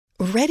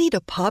Ready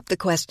to pop the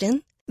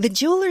question? The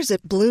jewelers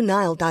at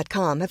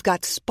BlueNile.com have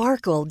got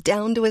sparkle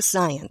down to a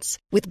science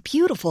with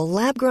beautiful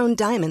lab-grown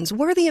diamonds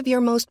worthy of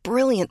your most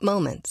brilliant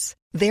moments.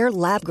 Their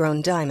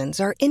lab-grown diamonds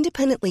are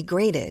independently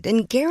graded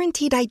and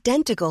guaranteed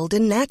identical to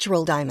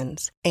natural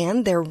diamonds,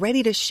 and they're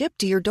ready to ship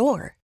to your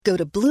door. Go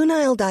to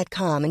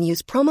BlueNile.com and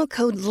use promo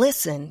code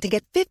LISTEN to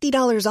get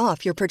 $50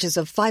 off your purchase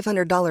of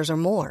 $500 or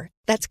more.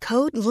 That's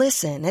code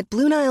LISTEN at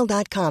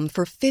BlueNile.com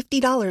for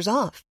 $50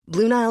 off.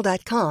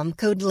 BlueNile.com,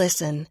 code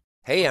LISTEN.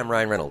 Hey, I'm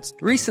Ryan Reynolds.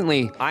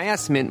 Recently, I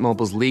asked Mint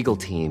Mobile's legal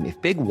team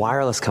if big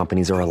wireless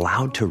companies are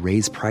allowed to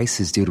raise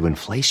prices due to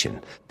inflation.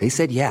 They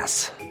said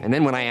yes. And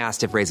then when I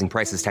asked if raising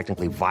prices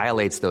technically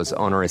violates those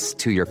onerous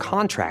two-year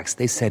contracts,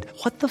 they said,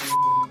 what the f***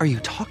 are you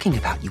talking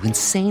about, you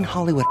insane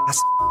Hollywood ass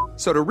f-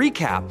 So to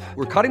recap,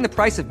 we're cutting the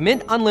price of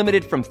Mint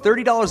Unlimited from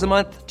 $30 a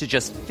month to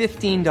just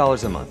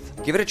 $15 a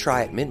month. Give it a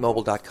try at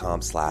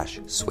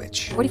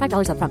mintmobile.com/switch.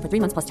 $45 up front for 3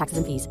 months plus taxes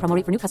and fees. Promo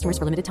rate for new customers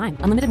for limited time.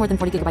 Unlimited more than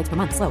 40 gigabytes per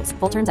month. Slows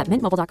full terms at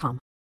mintmobile.com.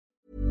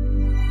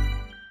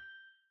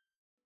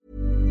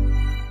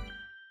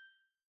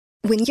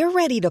 When you're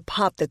ready to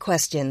pop the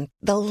question,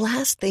 the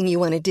last thing you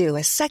want to do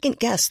is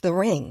second-guess the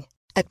ring.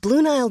 At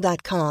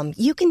BlueNile.com,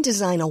 you can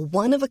design a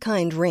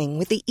one-of-a-kind ring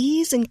with the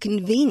ease and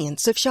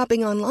convenience of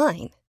shopping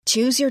online.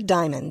 Choose your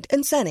diamond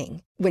and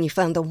setting. When you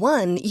find the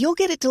one, you'll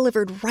get it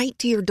delivered right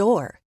to your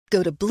door.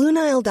 Go to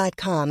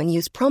BlueNile.com and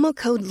use promo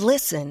code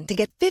LISTEN to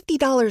get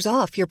 $50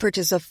 off your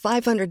purchase of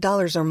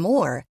 $500 or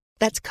more.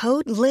 That's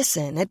code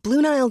LISTEN at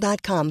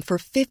BlueNile.com for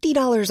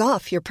 $50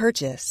 off your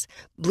purchase.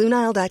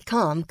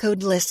 BlueNile.com,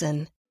 code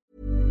LISTEN.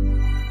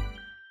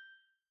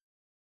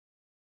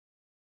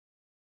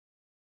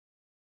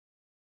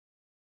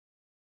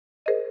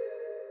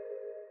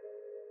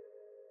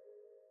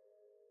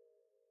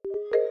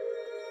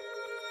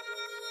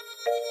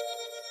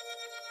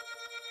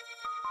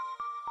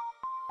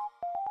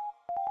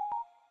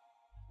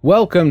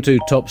 Welcome to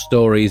Top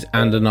Stories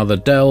and another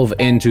delve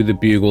into the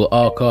Bugle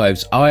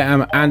archives. I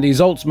am Andy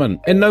Zaltzman.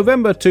 In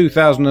November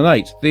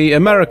 2008, the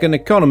American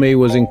economy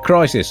was in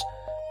crisis.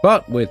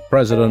 But with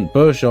President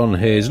Bush on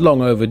his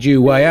long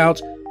overdue way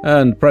out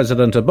and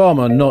President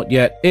Obama not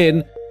yet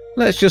in,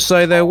 let's just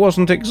say there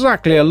wasn't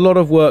exactly a lot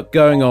of work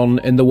going on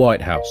in the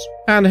White House.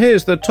 And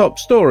here's the top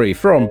story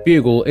from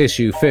Bugle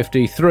issue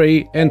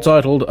 53,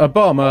 entitled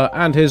Obama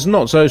and His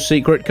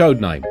Not-So-Secret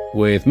Codename,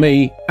 with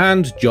me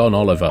and John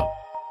Oliver.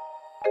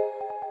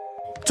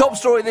 Top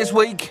story this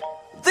week,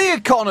 the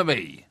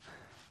economy.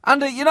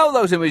 And you know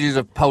those images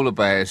of polar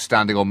bears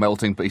standing on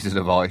melting pieces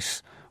of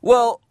ice?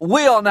 Well,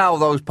 we are now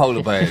those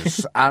polar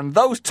bears, and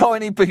those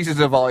tiny pieces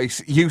of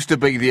ice used to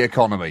be the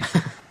economy.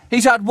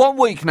 He's had 1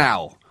 week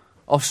now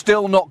of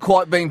still not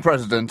quite being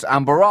president,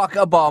 and Barack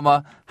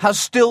Obama has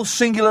still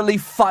singularly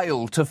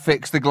failed to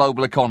fix the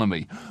global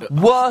economy.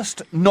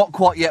 Worst not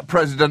quite yet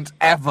president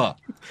ever.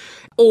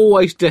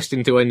 Always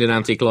destined to end in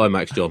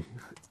anticlimax, John.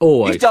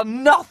 Always. He's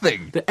done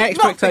nothing. The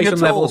expectation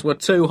levels were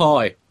too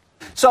high.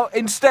 So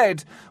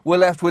instead, we're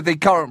left with the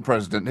current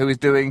president, who is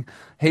doing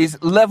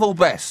his level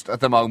best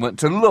at the moment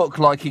to look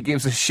like he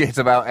gives a shit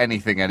about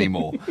anything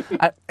anymore.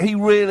 And he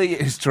really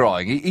is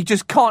trying. He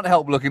just can't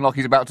help looking like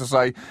he's about to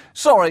say,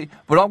 sorry,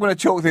 but I'm going to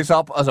chalk this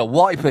up as a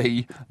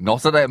YP,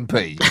 not an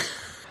MP.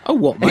 Oh,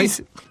 what, mate?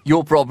 It's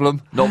your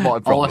problem, not my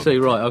problem. Oh, I see,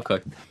 right, okay.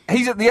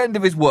 He's at the end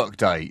of his work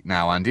day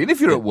now, Andy, and if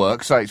you're at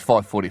work, say it's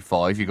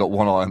 5:45, you've got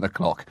one eye on the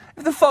clock,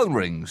 if the phone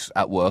rings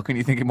at work and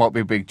you think it might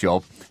be a big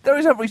job, there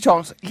is every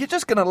chance you're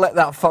just going to let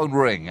that phone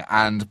ring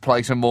and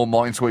play some more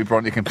Minesweeper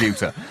on your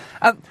computer.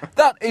 And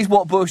that is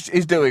what Bush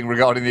is doing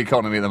regarding the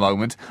economy at the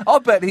moment. I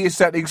bet he is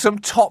setting some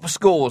top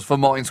scores for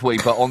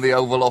Minesweeper on the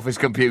Oval Office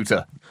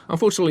computer.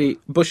 Unfortunately,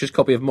 Bush's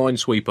copy of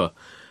Minesweeper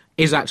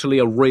is actually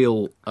a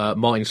real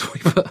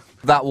Minesweeper.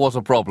 That was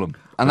a problem.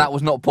 And that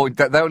was not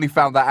they only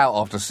found that out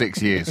after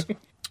 6 years.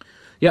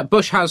 Yeah,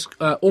 Bush has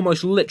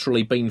almost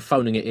literally been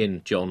phoning it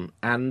in, John,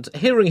 and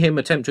hearing him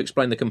attempt to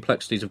explain the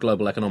complexities of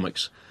global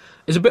economics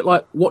is a bit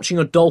like watching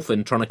a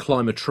dolphin trying to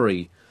climb a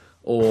tree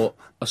or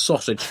a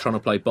sausage trying to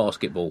play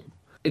basketball.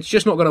 It's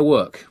just not going to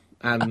work,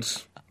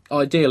 and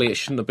ideally it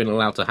shouldn't have been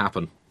allowed to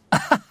happen.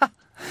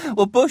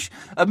 Well, Bush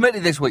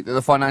admitted this week that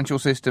the financial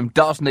system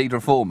does need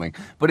reforming,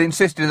 but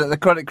insisted that the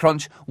credit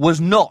crunch was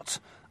not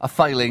a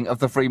failing of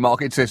the free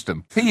market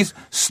system. He's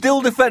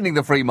still defending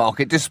the free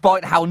market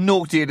despite how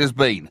naughty it has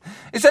been.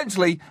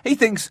 Essentially, he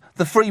thinks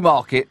the free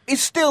market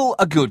is still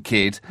a good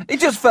kid. It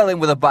just fell in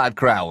with a bad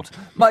crowd,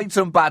 made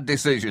some bad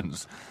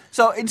decisions.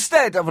 So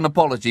instead of an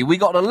apology, we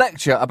got a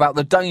lecture about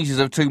the dangers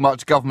of too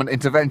much government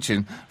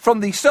intervention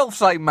from the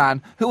self-same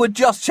man who had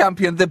just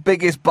championed the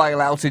biggest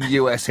bailout in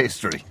US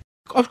history.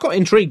 I was quite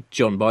intrigued,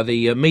 John, by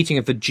the meeting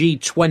of the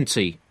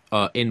G20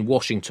 in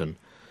Washington.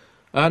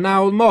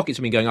 Now, the markets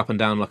have been going up and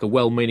down like a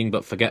well-meaning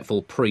but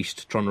forgetful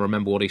priest trying to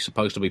remember what he's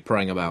supposed to be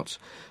praying about.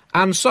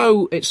 And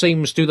so, it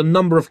seems, to the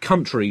number of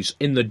countries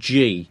in the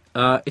G.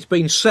 It's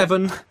been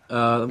 7, we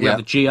had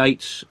the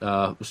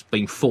G8, it's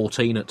been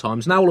 14 at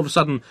times. Now, all of a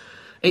sudden,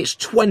 It's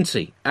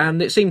 20,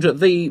 and it seems that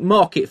the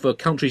market for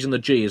countries in the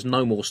G is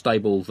no more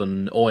stable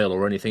than oil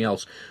or anything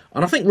else.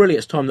 And I think really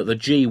it's time that the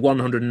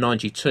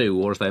G192,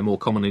 or as they're more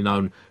commonly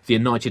known, the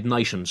United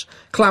Nations,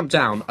 clamp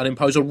down and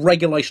impose a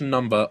regulation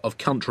number of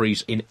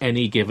countries in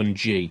any given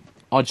G.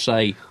 I'd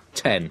say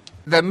 10.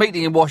 They're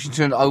meeting in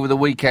Washington over the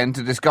weekend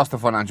to discuss the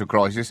financial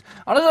crisis,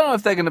 and I don't know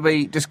if they're going to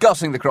be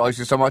discussing the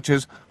crisis so much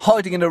as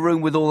hiding in a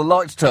room with all the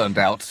lights turned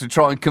out to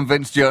try and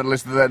convince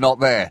journalists that they're not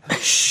there.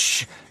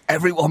 Shh!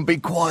 Everyone be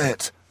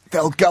quiet.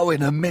 They'll go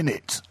in a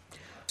minute.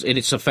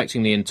 It's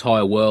affecting the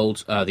entire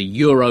world. The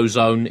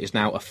Eurozone is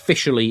now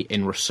officially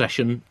in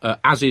recession,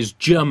 as is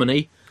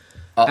Germany.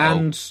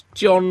 And,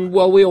 John,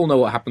 well, we all know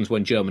what happens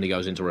when Germany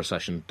goes into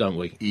recession, don't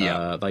we?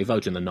 Yeah. They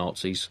vote in the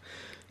Nazis.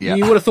 Yeah.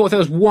 You would have thought if there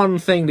was one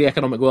thing the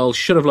economic world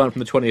should have learned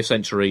from the 20th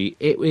century,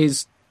 it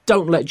is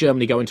don't let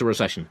Germany go into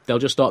recession. They'll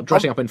just start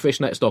dressing up in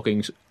fishnet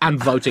stockings and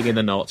voting in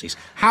the Nazis.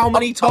 How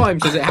many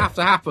times does it have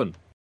to happen?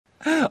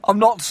 I'm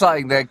not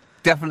saying they're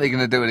definitely going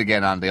to do it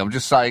again, Andy. I'm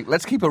just saying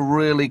let's keep a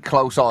really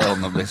close eye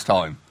on them this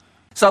time.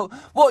 So,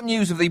 what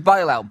news of the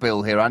bailout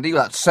bill here, Andy?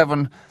 That's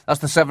the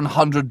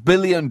 $700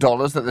 billion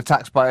that the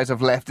taxpayers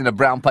have left in a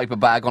brown paper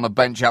bag on a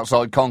bench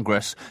outside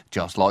Congress,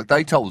 just like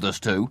they told us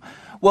to.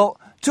 Well,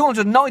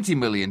 $290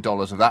 million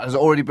of that has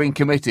already been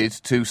committed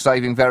to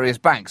saving various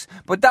banks,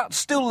 but that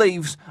still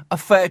leaves a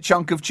fair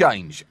chunk of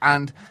change,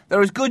 and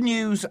there is good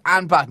news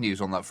and bad news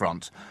on that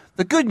front.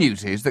 The good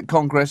news is that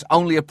Congress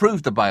only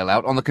approved the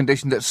bailout on the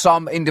condition that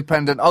some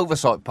independent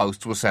oversight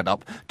posts were set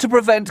up to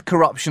prevent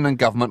corruption and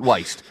government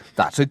waste.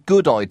 That's a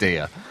good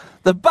idea.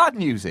 The bad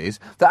news is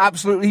that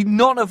absolutely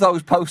none of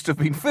those posts have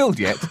been filled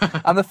yet,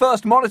 and the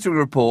first monitoring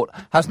report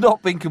has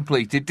not been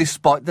completed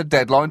despite the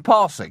deadline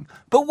passing.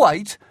 But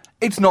wait,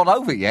 it's not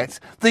over yet.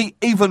 The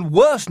even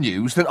worse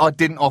news that I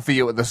didn't offer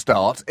you at the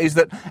start is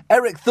that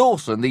Eric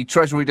Thorson, the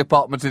Treasury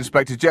Department's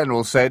Inspector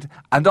General, said,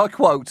 and I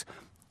quote,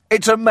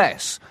 "It's a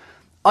mess.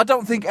 I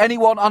don't think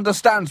anyone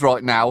understands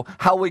right now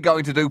how we're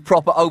going to do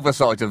proper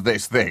oversight of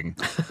this thing."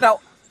 Now,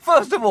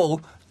 first of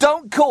all,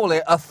 don't call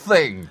it a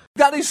thing.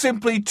 That is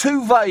simply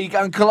too vague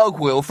and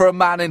colloquial for a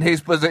man in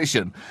his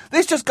position.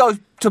 This just goes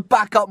to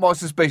back up my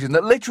suspicion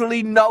that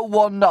literally no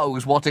one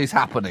knows what is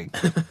happening.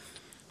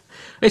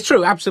 It's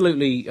true,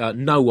 absolutely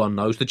no one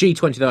knows. The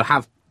G20, though,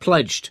 have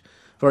pledged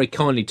very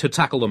kindly to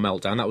tackle the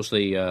meltdown. That was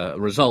the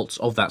results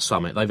of that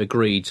summit. They've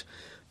agreed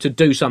to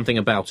do something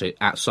about it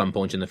at some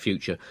point in the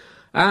future.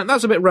 And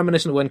that's a bit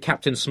reminiscent of when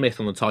Captain Smith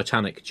on the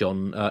Titanic,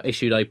 John,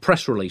 issued a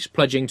press release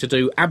pledging to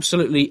do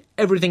absolutely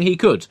everything he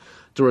could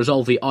to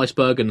resolve the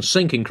iceberg and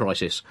sinking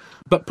crisis,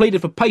 but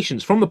pleaded for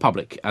patience from the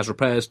public as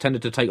repairs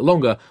tended to take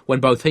longer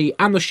when both he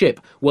and the ship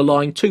were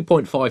lying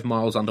 2.5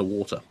 miles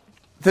underwater.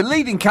 The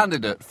leading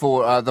candidate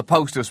for the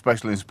post of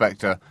Special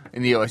Inspector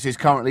in the US is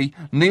currently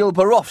Neil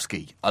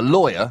Barofsky, a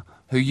lawyer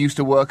who used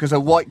to work as a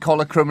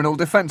white-collar criminal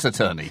defence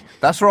attorney.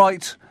 That's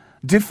right,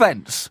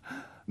 defence.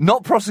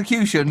 Not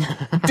prosecution,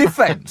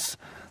 defence.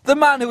 The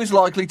man who is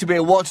likely to be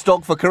a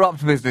watchdog for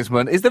corrupt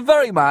businessmen is the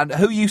very man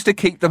who used to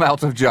keep them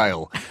out of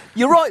jail.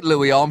 You're right,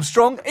 Louis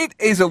Armstrong, it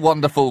is a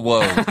wonderful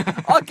world.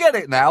 I get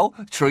it now.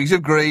 Trees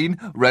of green,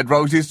 red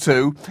roses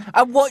too,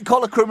 and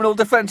white-collar criminal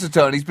defence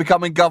attorneys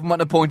becoming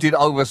government-appointed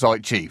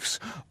oversight chiefs.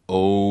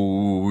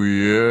 Oh,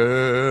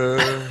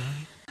 yeah.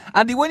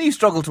 Andy, when you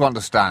struggle to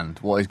understand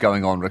what is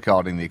going on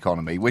regarding the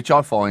economy, which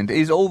I find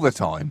is all the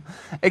time,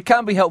 it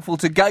can be helpful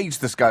to gauge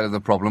the scale of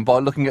the problem by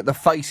looking at the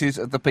faces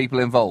of the people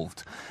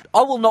involved.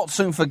 I will not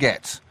soon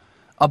forget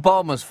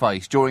Obama's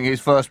face during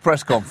his first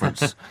press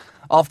conference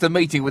after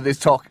meeting with his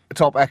top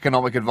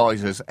economic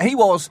advisors. He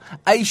was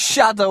a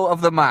shadow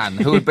of the man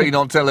who had been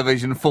on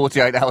television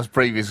 48 hours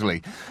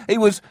previously. He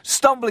was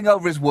stumbling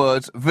over his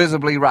words,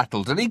 visibly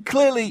rattled, and he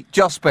clearly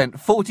just spent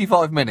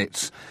 45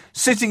 minutes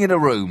sitting in a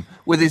room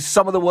with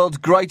some of the world's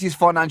greatest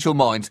financial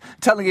minds,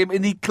 telling him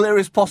in the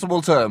clearest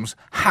possible terms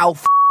how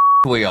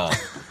we are.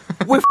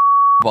 We're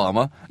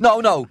Obama.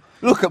 No,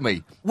 look at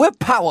me. We're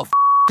power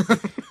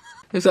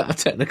Is that a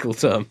technical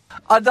term?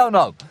 I don't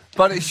know,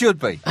 but it should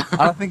be. And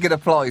I think it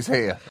applies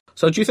here.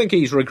 So do you think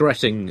he's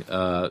regretting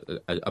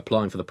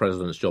applying for the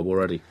president's job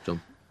already,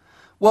 John?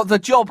 Well, the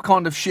job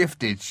kind of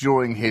shifted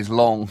during his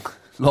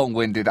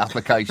long-winded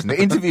application.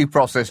 The interview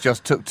process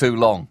just took too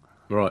long.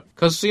 Right.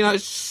 Because,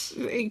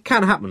 it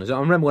can happen. I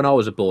remember when I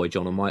was a boy,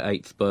 John, on my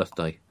 8th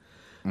birthday,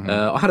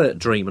 I had a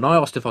dream, and I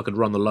asked if I could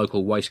run the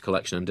local waste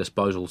collection and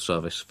disposal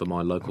service for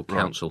my local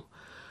council.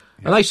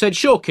 Yeah. And they said,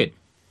 "Sure, kid.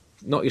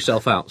 Knock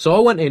yourself out." So I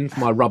went in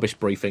for my rubbish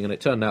briefing, and it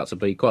turned out to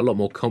be quite a lot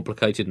more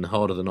complicated and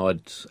harder than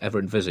I'd ever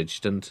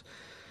envisaged. And,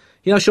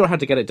 sure, I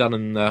had to get it done,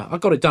 and I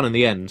got it done in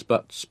the end,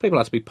 but people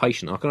had to be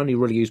patient. I can only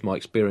really use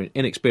my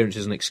inexperience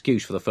as an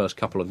excuse for the first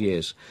couple of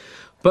years.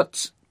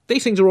 But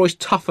these things are always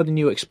tougher than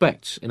you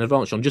expect in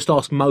advance, John. Just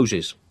ask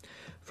Moses,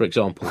 for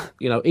example.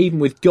 Even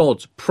with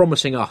God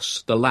promising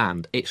us the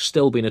land, it's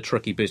still been a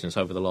tricky business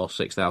over the last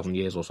 6,000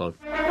 years or so.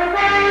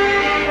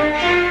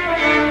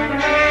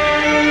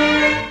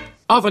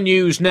 Other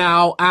news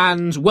now,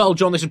 and, well,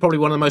 John, this is probably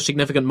one of the most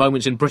significant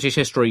moments in British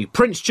history.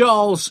 Prince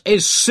Charles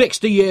is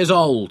 60 years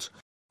old.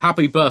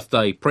 Happy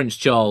birthday, Prince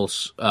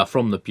Charles,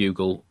 from the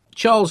Bugle.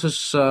 Charles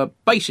has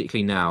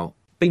basically now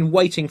been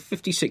waiting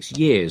 56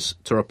 years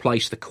to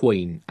replace the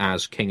Queen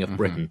as King of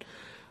Britain.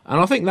 And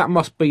I think that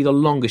must be the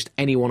longest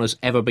anyone has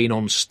ever been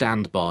on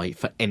standby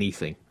for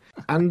anything.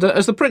 And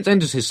as the Prince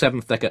enters his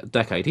seventh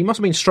decade, he must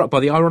have been struck by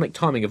the ironic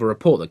timing of a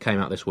report that came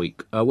out this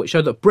week, which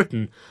showed that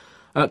Britain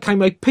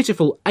came a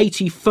pitiful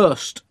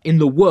 81st in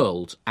the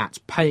world at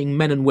paying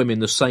men and women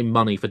the same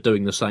money for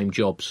doing the same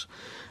jobs,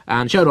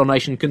 and showed our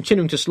nation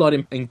continuing to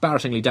slide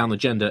embarrassingly down the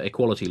gender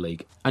equality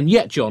league. And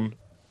yet, John,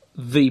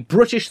 the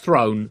British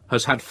throne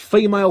has had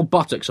female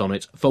buttocks on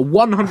it for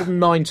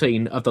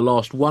 119 of the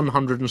last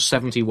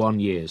 171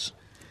 years.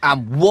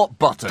 And what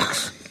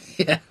buttocks?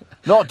 Yeah.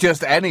 Not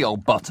just any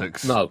old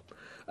buttocks. No.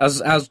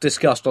 As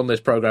discussed on this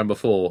programme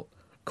before,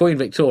 Queen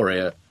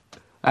Victoria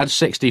had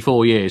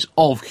 64 years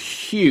of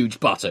huge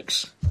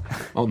buttocks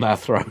on their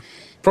throne.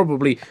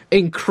 Probably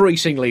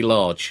increasingly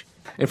large.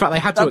 In fact, they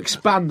had to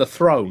expand the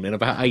throne in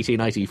about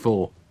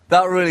 1884.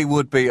 That really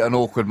would be an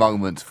awkward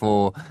moment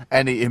for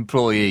any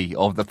employee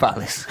of the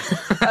palace.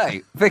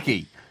 Hey,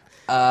 Vicky,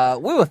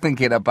 we were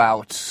thinking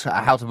about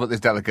how to put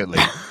this delicately.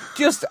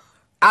 Just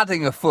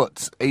adding a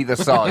foot either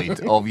side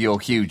of your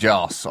huge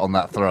arse on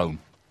that throne.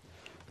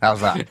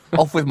 How's that?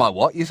 Off with my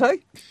what, you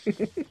say?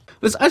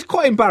 It's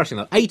quite embarrassing,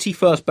 though.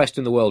 81st best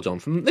in the world, John.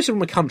 This is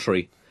from a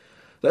country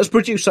that has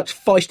produced such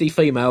feisty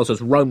females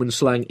as Roman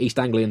Slang, East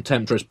Anglian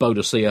Temptress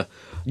Boadicea,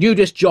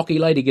 nudist jockey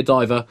Lady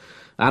Godiva,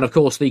 and, of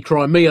course, the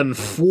Crimean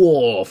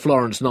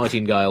Florence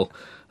Nightingale,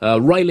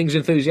 railings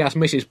enthusiast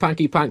Mrs.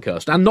 Panky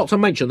Pankhurst, and not to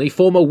mention the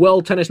former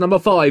world tennis number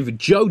 5,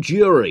 Joe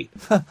Jury.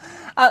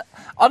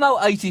 I know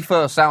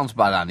 81st sounds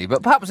bad, Andy,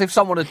 but perhaps if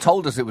someone had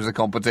told us it was a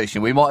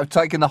competition, we might have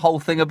taken the whole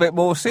thing a bit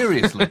more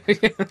seriously.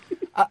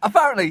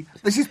 Apparently,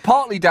 this is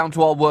partly down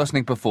to our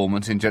worsening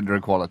performance in gender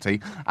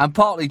equality, and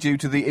partly due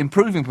to the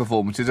improving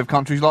performances of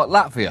countries like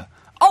Latvia.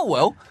 Oh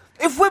well,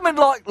 if women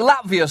like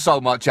Latvia so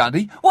much,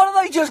 Andy, why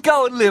don't they just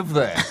go and live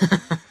there?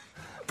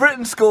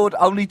 Britain scored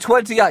only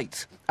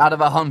 28 out of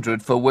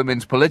 100 for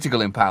women's political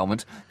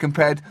empowerment,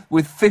 compared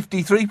with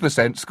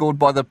 53% scored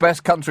by the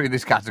best country in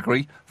this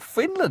category,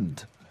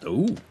 Finland.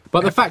 Ooh.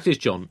 But the fact is,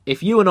 John,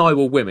 if you and I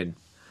were women,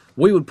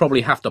 we would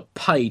probably have to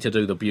pay to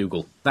do the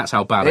Bugle. That's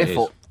how bad it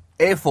is.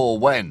 If or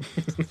when.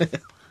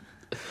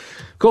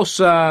 Of course,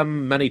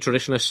 many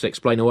traditionalists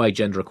explain away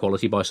gender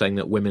equality by saying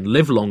that women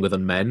live longer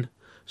than men,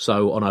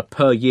 so on a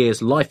per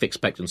year's life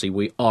expectancy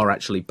we are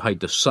actually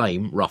paid the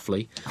same,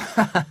 roughly.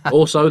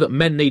 Also, that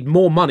men need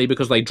more money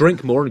because they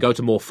drink more and go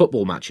to more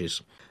football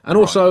matches. And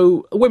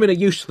also, women are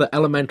used to the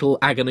elemental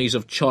agonies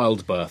of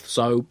childbirth,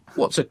 so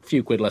what's a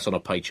few quid less on a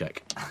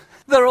paycheck?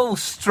 They're all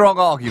strong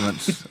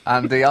arguments,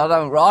 Andy. I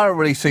don't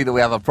really see that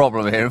we have a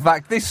problem here. In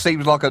fact, this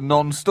seems like a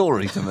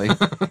non-story to me.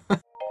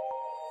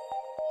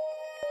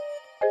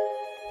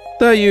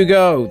 There you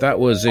go. That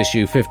was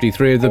issue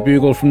 53 of The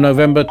Bugle from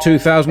November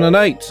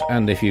 2008.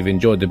 And if you've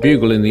enjoyed The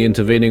Bugle in the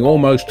intervening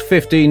almost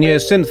 15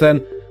 years since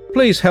then,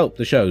 please help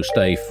the show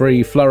stay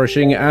free,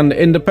 flourishing and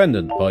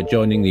independent by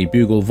joining the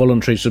Bugle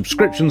voluntary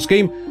subscription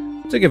scheme.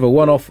 To give a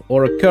one-off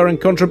or recurring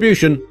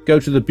contribution, go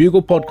to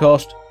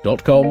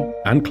thebuglepodcast.com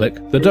and click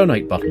the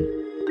donate button.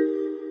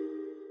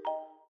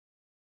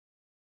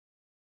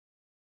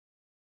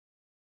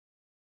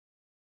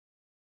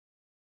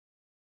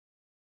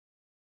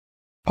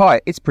 Hi,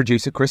 it's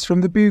producer Chris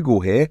from The Bugle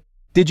here.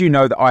 Did you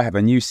know that I have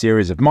a new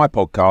series of my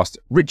podcast,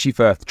 Richie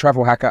Firth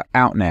Travel Hacker,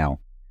 out now?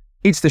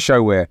 It's the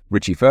show where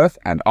Richie Firth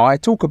and I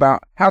talk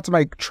about how to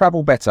make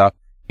travel better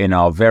in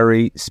our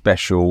very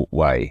special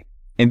way.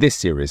 In this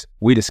series,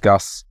 we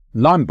discuss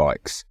Lime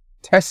bikes,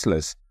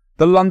 Teslas,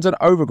 the London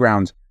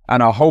Overground,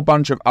 and a whole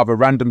bunch of other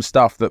random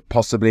stuff that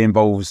possibly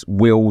involves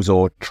wheels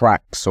or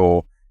tracks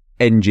or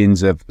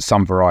engines of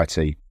some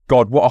variety.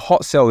 God, what a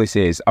hot sell this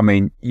is. I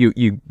mean,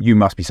 you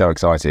must be so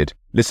excited.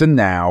 Listen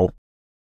now.